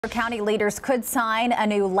County leaders could sign a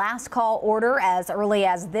new last call order as early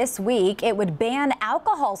as this week. It would ban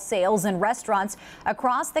alcohol sales in restaurants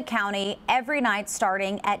across the county every night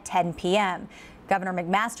starting at 10 p.m. Governor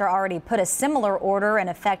McMaster already put a similar order in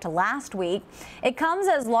effect last week. It comes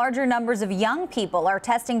as larger numbers of young people are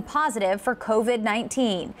testing positive for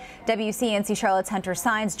COVID-19. WCNC Charlotte's Hunter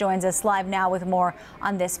Sines joins us live now with more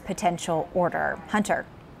on this potential order. Hunter.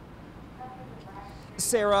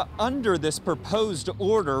 Sarah, under this proposed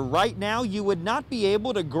order, right now you would not be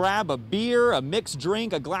able to grab a beer, a mixed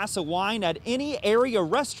drink, a glass of wine at any area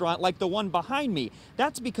restaurant like the one behind me.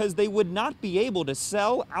 That's because they would not be able to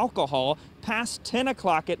sell alcohol past 10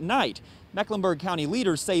 o'clock at night. Mecklenburg County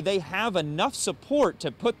leaders say they have enough support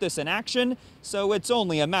to put this in action, so it's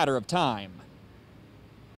only a matter of time.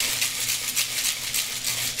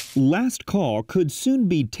 Last call could soon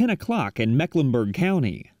be 10 o'clock in Mecklenburg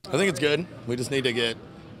County. I think it's good. We just need to get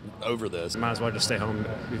over this. Might as well just stay home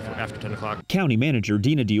after 10 o'clock. County Manager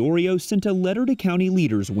Dina Diorio sent a letter to county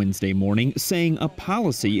leaders Wednesday morning saying a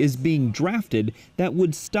policy is being drafted that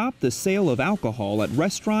would stop the sale of alcohol at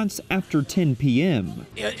restaurants after 10 p.m.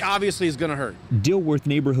 It obviously is going to hurt. Dilworth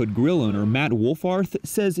neighborhood grill owner Matt Wolfarth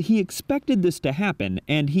says he expected this to happen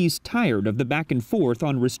and he's tired of the back and forth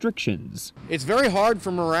on restrictions. It's very hard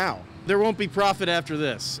for morale. There won't be profit after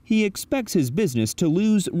this. He expects his business to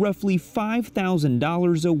lose roughly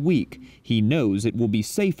 $5,000 a week. He knows it will be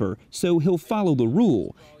safer, so he'll follow the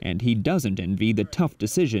rule, and he doesn't envy the tough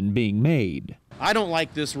decision being made. I don't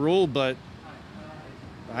like this rule, but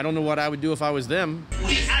I don't know what I would do if I was them.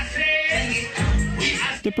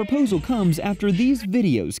 The proposal comes after these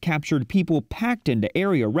videos captured people packed into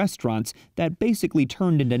area restaurants that basically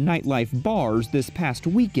turned into nightlife bars this past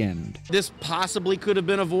weekend. This possibly could have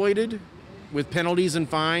been avoided with penalties and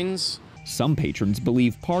fines. Some patrons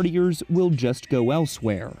believe partiers will just go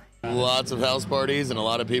elsewhere. Lots of house parties and a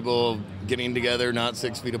lot of people getting together not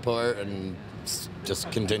 6 feet apart and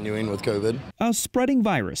just continuing with COVID. A spreading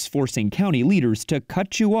virus forcing county leaders to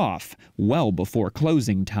cut you off well before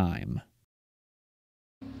closing time.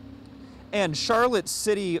 And Charlotte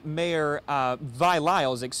City Mayor Vi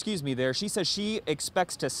Lyles, she says she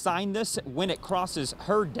expects to sign this when it crosses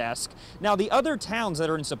her desk. Now, the other towns that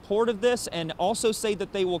are in support of this and also say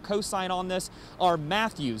that they will co-sign on this are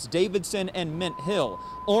Matthews, Davidson, and Mint Hill.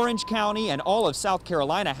 Orange County and all of South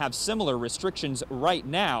Carolina have similar restrictions right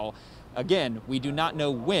now. Again, we do not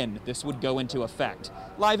know when this would go into effect.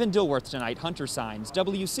 Live in Dilworth tonight, Hunter Sines,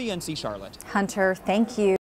 WCNC Charlotte. Hunter, thank you.